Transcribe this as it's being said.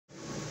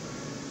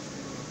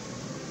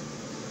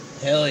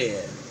Hell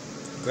yeah.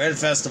 Grand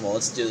Festival,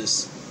 let's do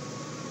this.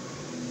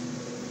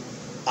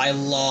 I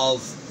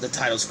love the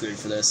title screen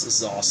for this.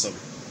 This is awesome.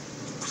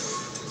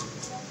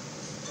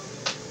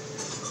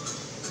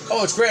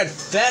 Oh, it's Grand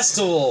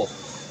Festival!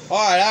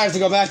 Alright, I have to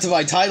go back to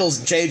my titles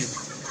and change them.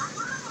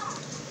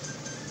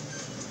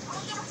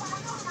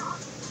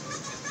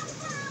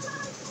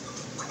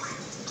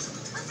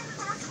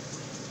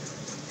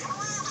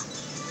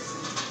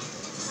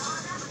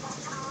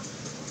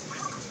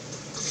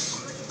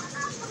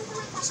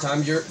 It's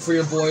time for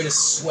your boy to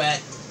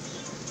sweat.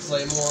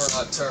 Play more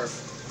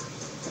turf.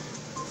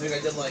 I think I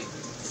did like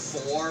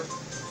 4.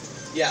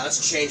 Yeah,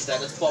 let's change that.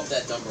 Let's bump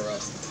that number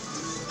up.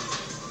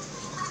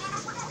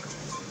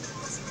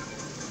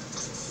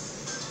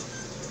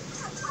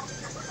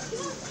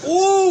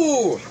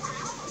 Ooh!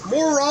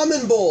 More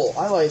ramen bowl.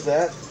 I like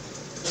that.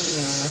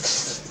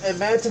 And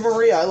Manta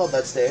Maria. I love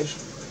that stage.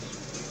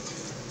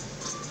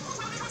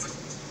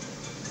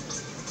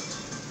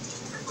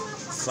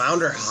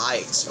 Flounder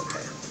Heights.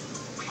 Okay.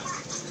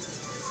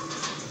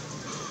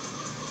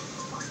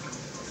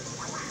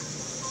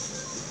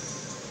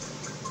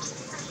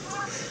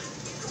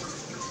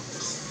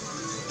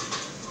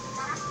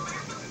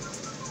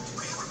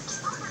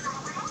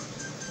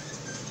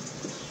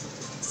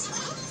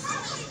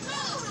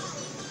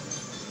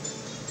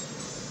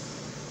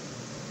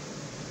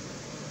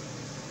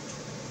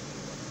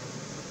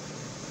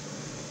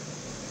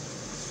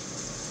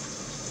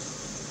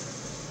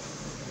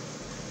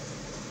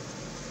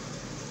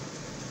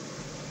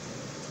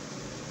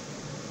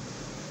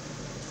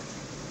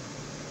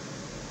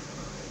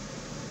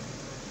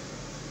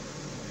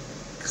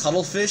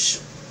 Cuttlefish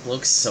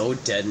looks so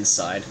dead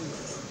inside.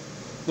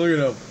 Look at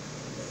him.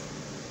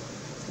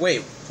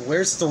 Wait,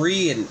 where's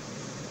 3 and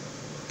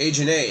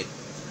Agent 8?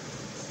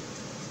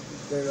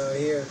 They're not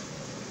here.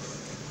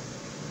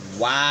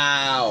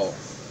 Wow.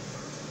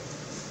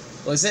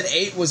 Well, I said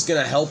 8 was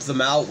gonna help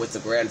them out with the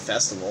Grand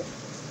Festival.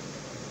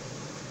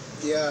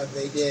 Yeah,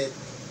 they did.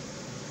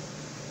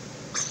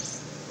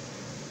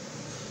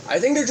 I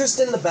think they're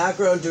just in the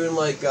background doing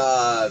like,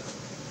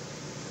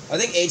 I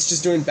think 8's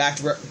just doing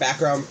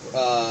background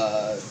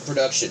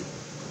production.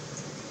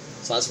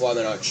 So that's why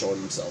they're not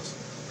showing themselves.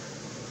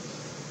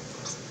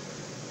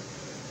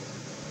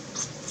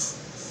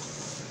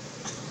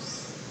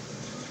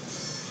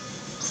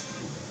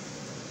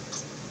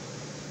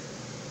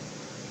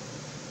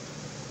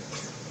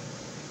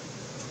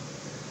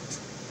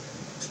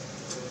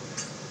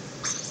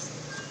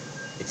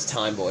 It's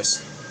time,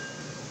 boys.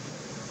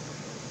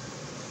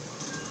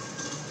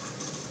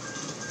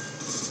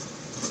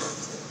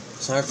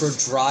 Time for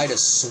Dry to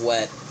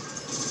sweat.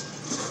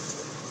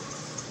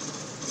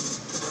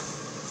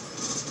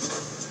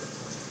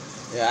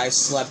 Yeah, I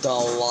slept a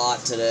lot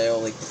today.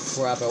 Holy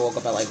crap, I woke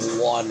up at like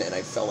 1 and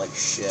I felt like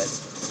shit.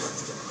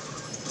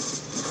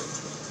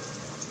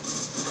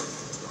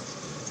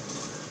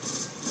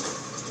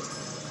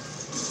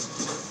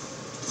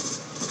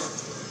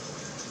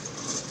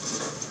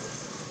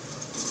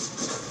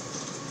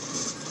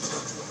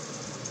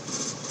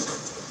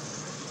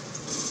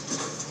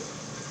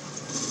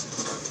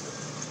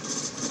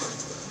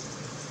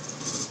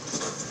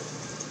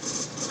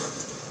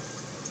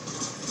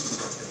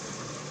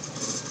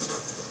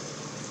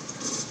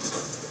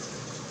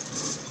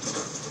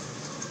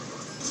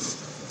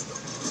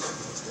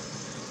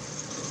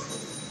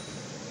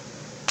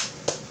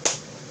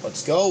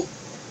 Let's go.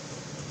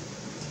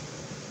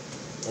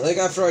 I think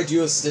after I do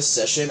this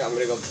session, I'm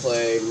going to go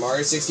play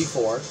Mario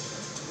 64.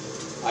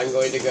 I'm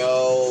going to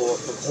go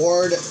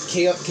record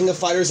King of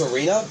Fighters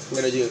Arena. I'm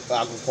going to do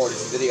record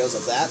videos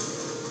of that.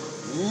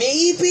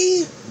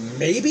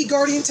 Maybe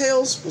Guardian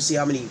Tales. We'll see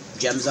how many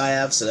gems I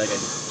have so that I can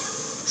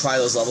try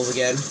those levels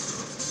again.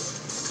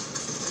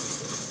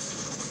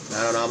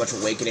 I don't know how much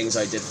Awakenings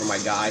I did for my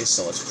guy,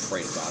 so let's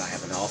pray to God I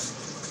have enough.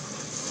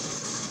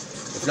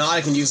 If not,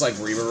 I can use like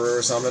Reaver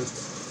or something.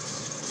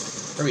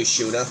 Maybe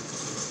Shuna.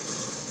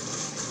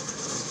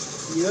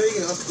 You know you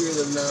can upgrade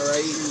them now,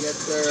 right? You can get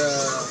their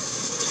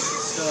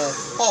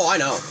stuff. Oh, I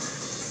know.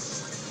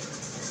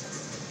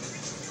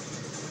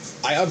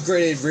 I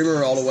upgraded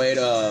Reaver all the way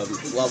to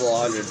level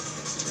 100.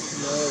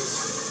 Nice.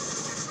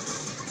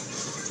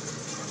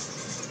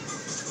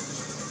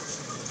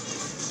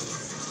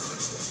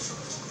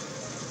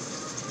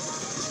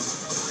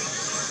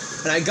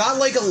 And I got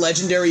like a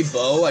legendary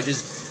bow, I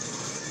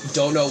just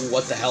don't know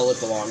what the hell it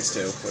belongs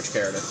to, which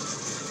character.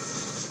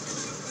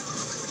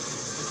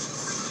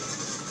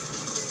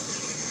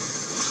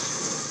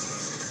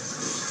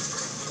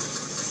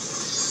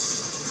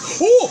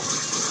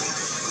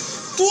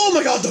 Oh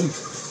my god, them!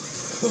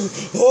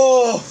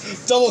 Oh,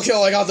 double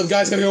kill, I got them,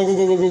 guys, gotta go.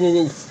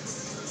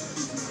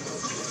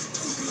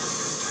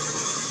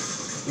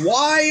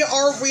 Why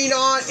are we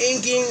not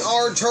inking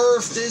our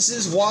turf? This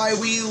is why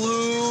we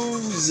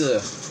lose.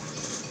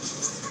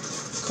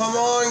 Come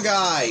on,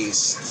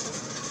 guys.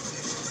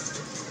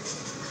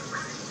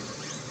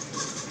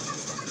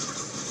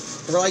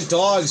 We're like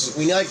dogs.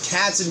 We need like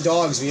cats and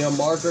dogs. We need to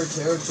mark our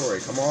territory.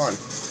 Come on.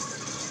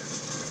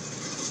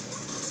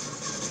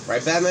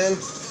 Right, Batman?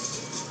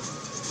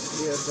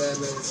 Yeah,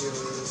 Batman's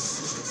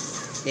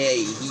yours.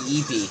 Hey,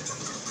 he EP.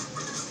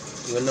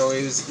 Even though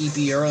he was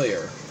EP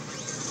earlier.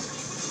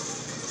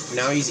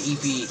 Now he's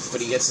EP,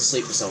 but he gets to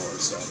sleep with someone,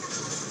 so.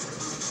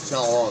 It's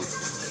not long.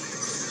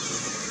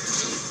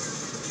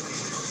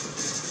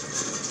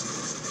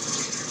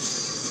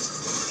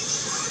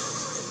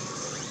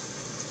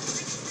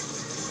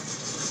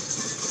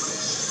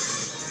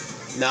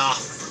 Nah.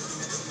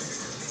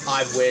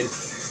 I win.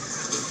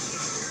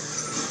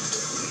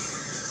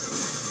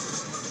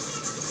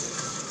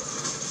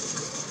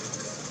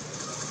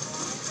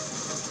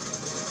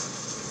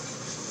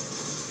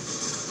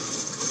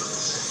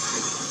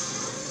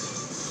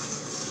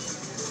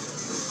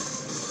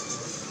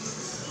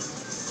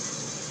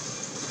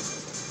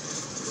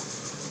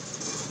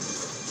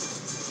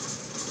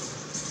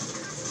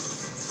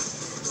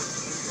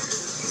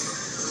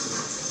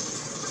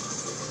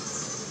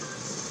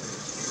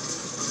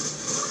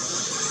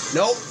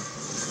 Nope.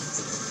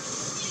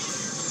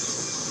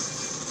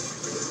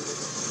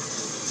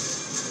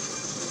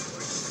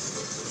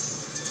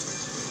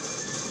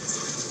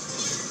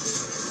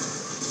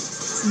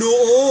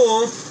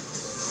 No.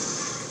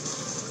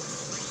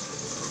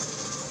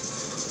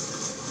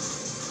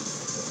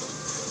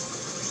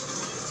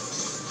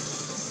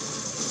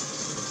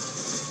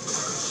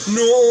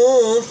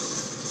 No.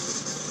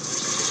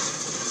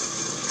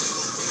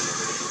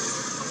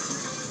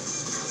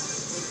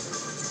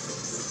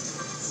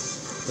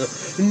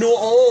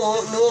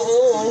 No,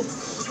 no.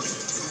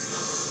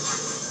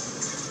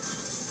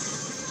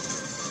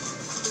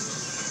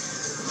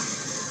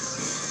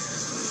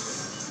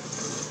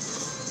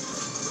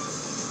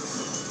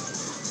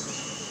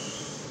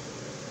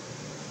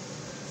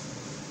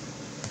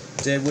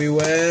 Did we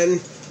win?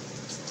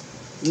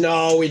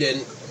 No, we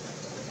didn't.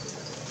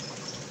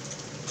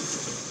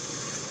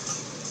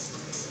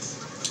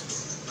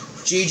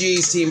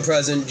 GG's team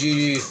present,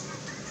 GG.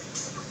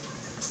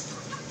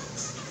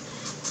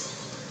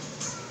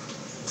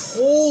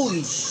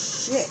 Holy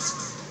shit.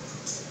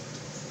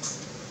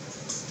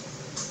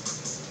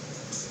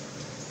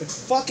 It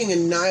fucking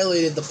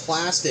annihilated the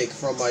plastic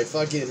from my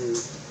fucking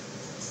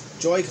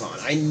Joy-Con.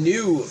 I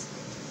knew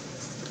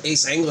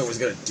Ace Angler was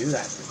gonna do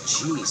that, but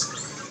jeez.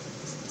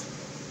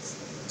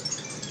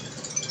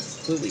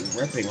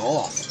 Completely ripping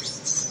off.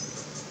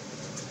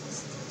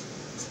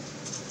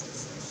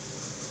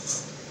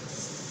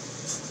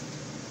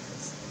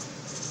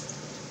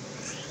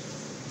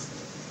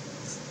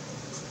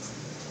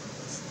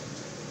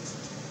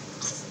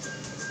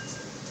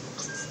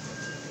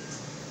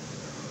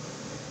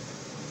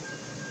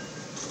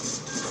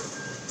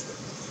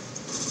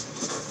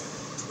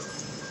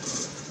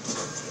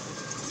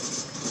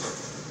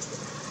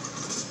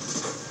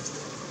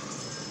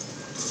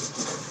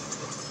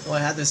 Well,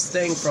 I had this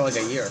thing for like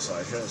a year, so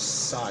I should have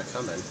saw it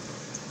coming.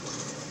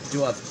 I do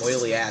have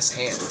oily ass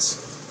hands.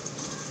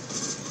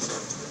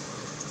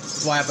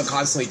 That's why I have to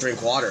constantly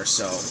drink water,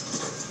 so.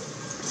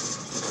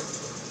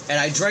 And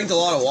I drank a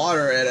lot of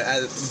water,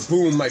 and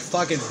boom, my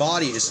fucking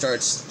body just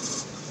starts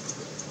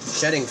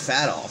shedding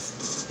fat off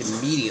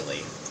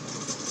immediately.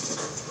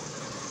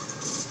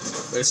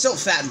 But there's still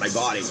fat in my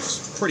body, which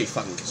is pretty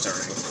fucking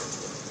concerning.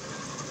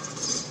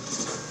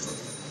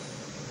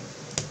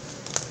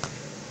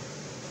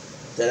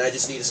 Then I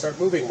just need to start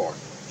moving more.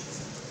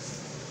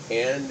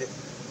 And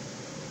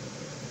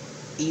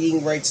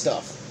eating right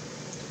stuff.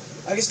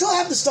 I can still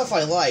have the stuff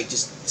I like,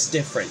 just it's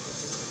different.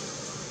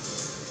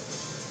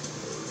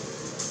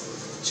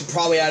 Should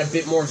probably add a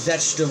bit more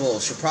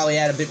vegetables. Should probably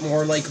add a bit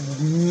more like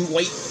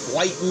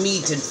white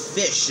meat and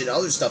fish and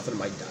other stuff in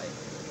my diet.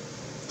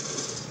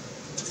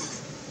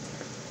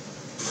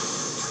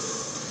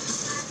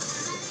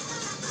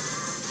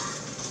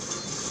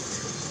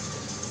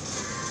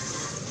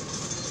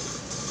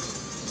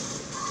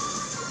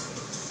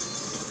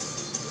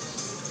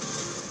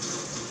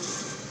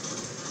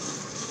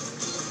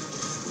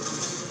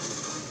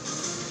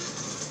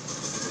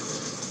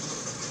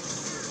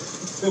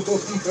 Oh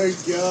my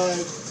god.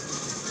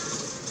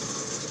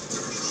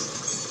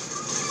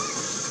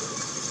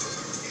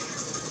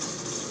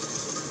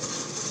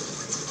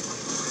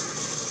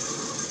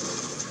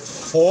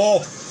 Oh.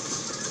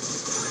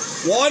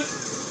 One.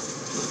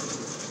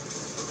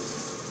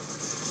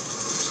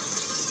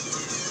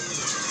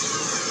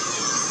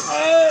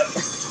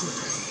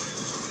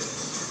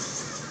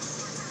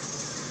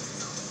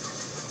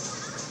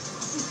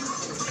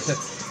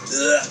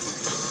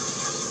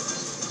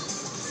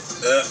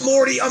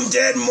 Morty, I'm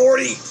dead,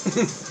 Morty.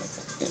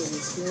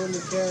 Scaring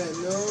the cat.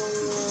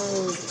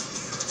 No.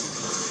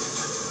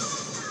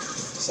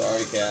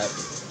 Sorry, cat.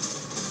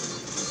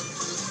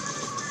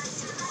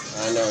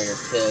 I know you're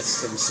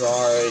pissed. I'm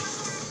sorry.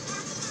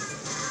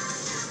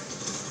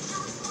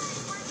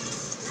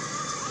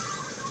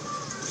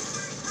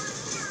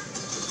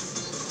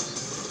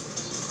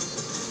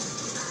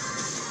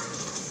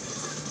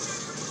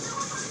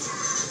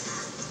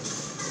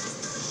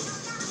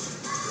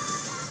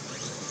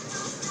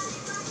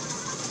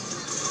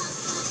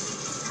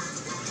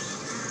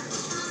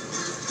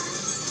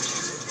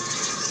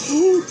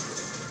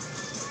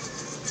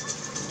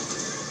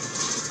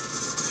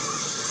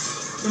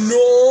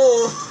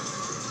 No.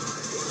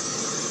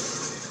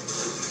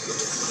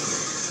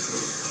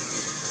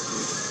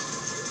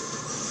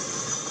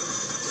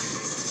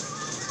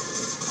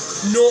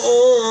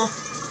 No.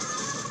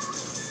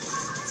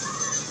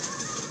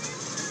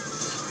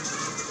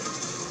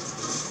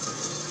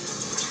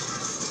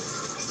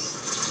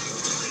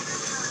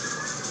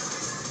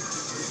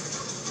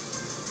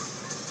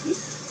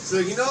 So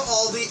you know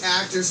all the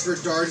actors for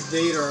Darth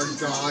Vader are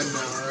gone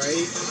now,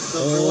 right? The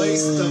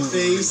voice, the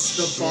face,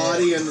 the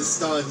body, and the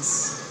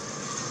stunts.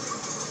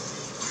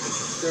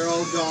 They're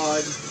all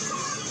gone.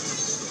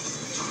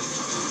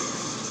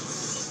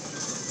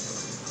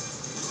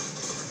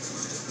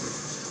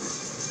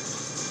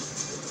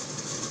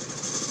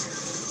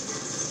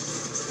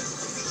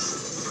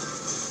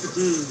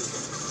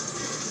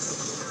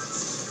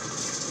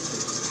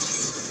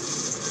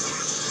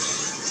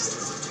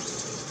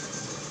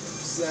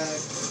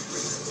 Zach.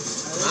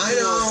 I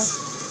know.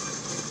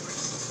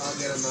 I'll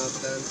get him out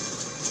then.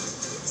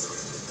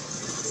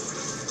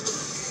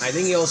 I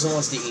think he also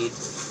wants to eat.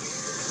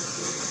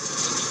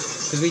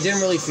 Because we didn't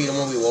really feed him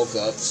when we woke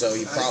up, so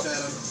he probably... I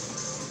fed him.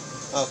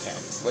 Okay.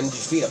 When did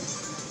you feed him?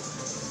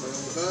 When I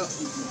woke up.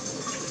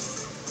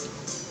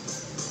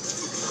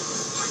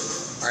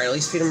 Alright, at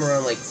least feed him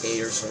around like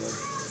 8 or something.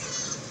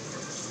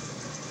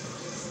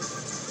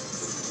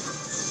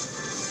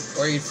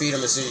 Or you feed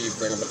him as soon as you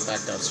bring him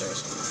back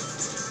downstairs.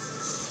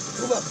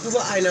 Booba,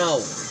 I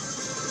know.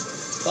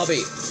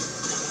 Bubby.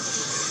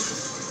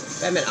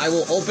 Batman, I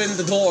will open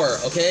the door,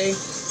 okay?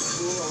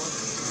 Hold on.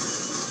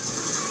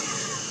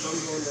 I'm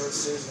going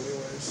downstairs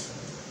anyways.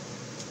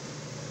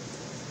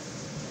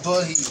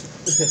 Buddy.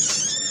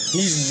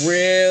 He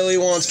really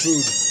wants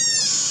food.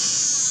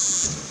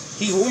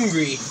 He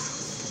hungry.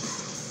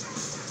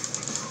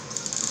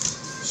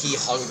 He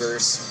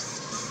hungers.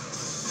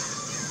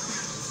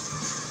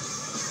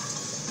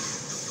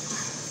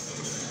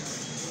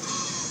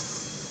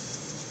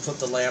 Put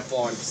the lamp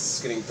on,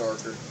 it's getting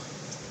darker.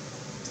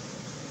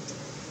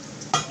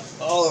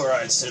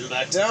 Alright, sit him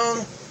back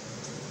down.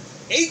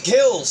 8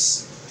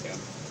 kills! Yeah.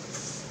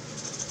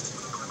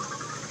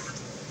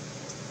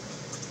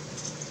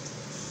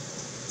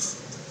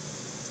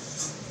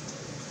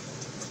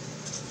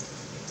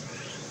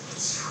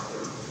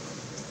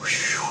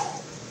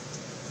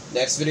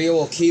 Next video,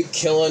 we'll keep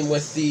killing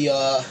with the,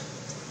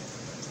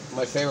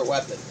 my favorite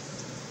weapon.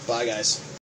 Bye, guys.